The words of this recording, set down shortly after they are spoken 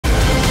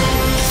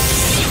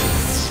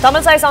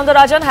Tamilisai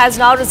Soundararajan has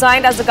now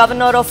resigned as the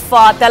governor of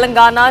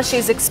Telangana. She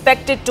is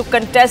expected to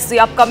contest the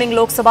upcoming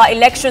Lok Sabha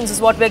elections,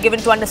 is what we are given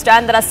to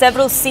understand. There are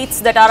several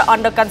seats that are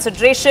under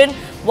consideration.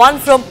 One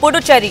from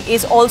Puducherry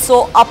is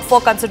also up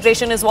for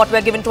consideration, is what we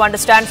are given to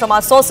understand from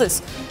our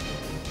sources.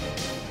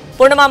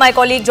 Purnima, my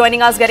colleague,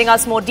 joining us, getting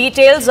us more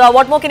details.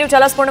 What more can you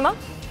tell us, Purnima?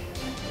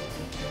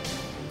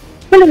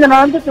 Well, in the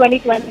round of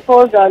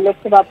 2024 Lok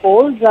Sabha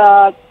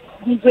polls,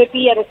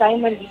 BJP at a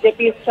time when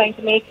BJP is trying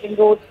to make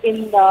inroads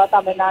in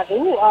Tamil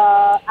Nadu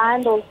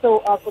and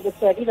also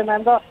Puducherry.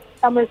 Remember,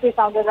 Tamilisai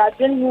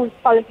Soundararajan, who is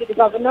currently the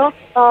governor,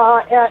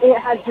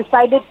 has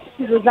decided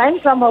to resign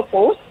from her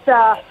post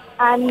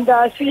and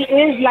she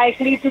is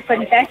likely to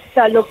contest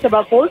Lok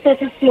Sabha polls. So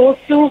it is close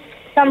to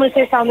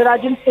Tamilisai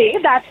Soundararajan say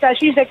that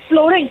she is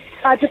exploring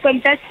to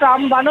contest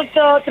from one of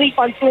the three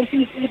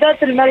constituencies, either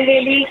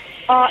Tirunelveli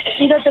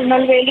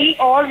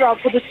or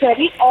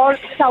Puducherry or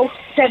South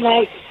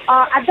Chennai.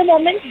 At the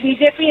moment,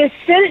 BJP is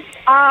still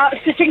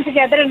stitching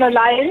together an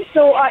alliance.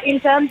 So in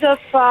terms of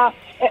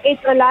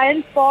its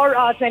alliance for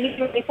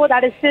 2024,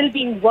 that is still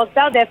being worked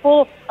out.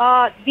 Therefore,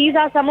 these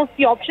are some of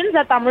the options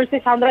that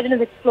Tamilisai Soundararajan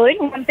is exploring.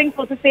 One thing,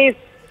 so to say, is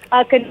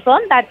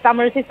confirmed that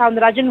Tamilisai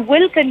Soundararajan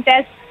will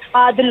contest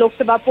the Lok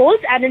Sabha polls.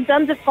 And in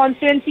terms of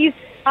constituencies,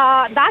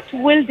 that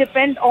will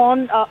depend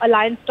on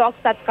alliance talks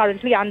that's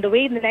currently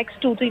underway. In the next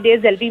 2-3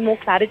 days, there'll be more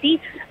clarity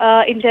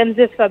in terms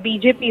of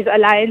BJP's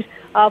alliance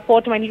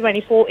for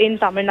 2024 in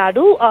Tamil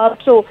Nadu.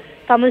 So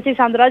Tamilisai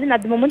Soundararajan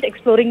at the moment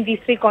exploring these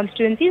three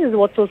constituencies is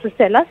what sources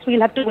tell us. We'll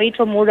have to wait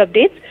for more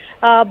updates.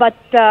 But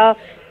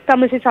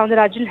Tamilisai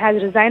Soundararajan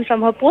has resigned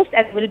from her post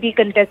and will be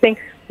contesting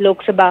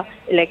Lok Sabha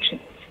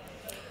elections.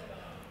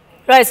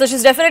 Right, so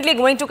she's definitely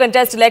going to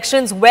contest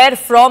elections. Where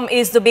from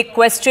is the big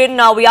question.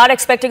 Now, we are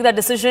expecting that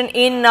decision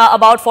in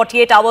about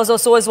 48 hours or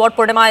so, is what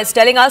Purnima is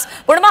telling us.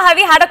 Purnima, have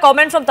you had a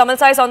comment from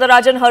Tamilisai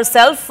Soundararajan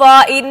herself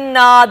in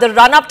the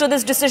run-up to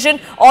this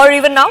decision or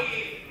even now?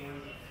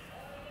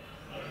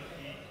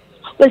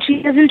 Well,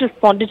 she hasn't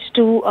responded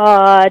to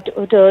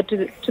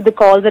the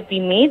call that we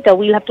made.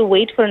 We'll have to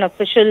wait for an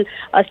official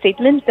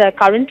statement.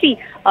 Currently,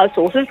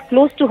 sources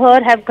close to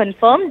her have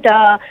confirmed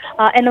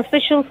an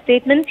official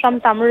statement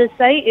from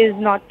Tamilisai is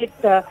not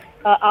yet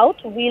out.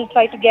 We'll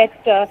try to get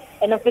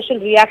an official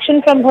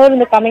reaction from her in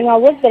the coming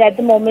hours. But at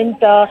the moment,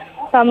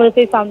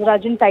 Tamilisai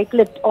Soundararajan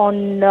tight-lipped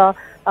on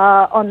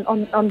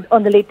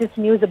the latest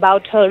news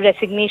about her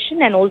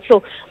resignation and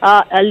also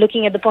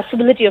looking at the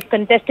possibility of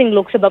contesting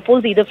Lok Sabha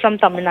polls either from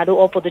Tamil Nadu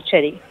or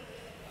Puducherry.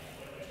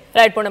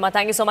 Right, Purnima,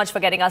 thank you so much for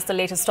getting us the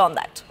latest on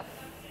that.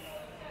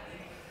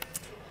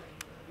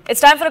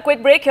 It's time for a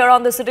quick break here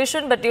on this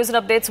edition, but news and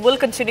updates will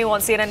continue on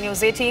CNN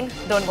News 18.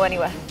 Don't go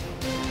anywhere.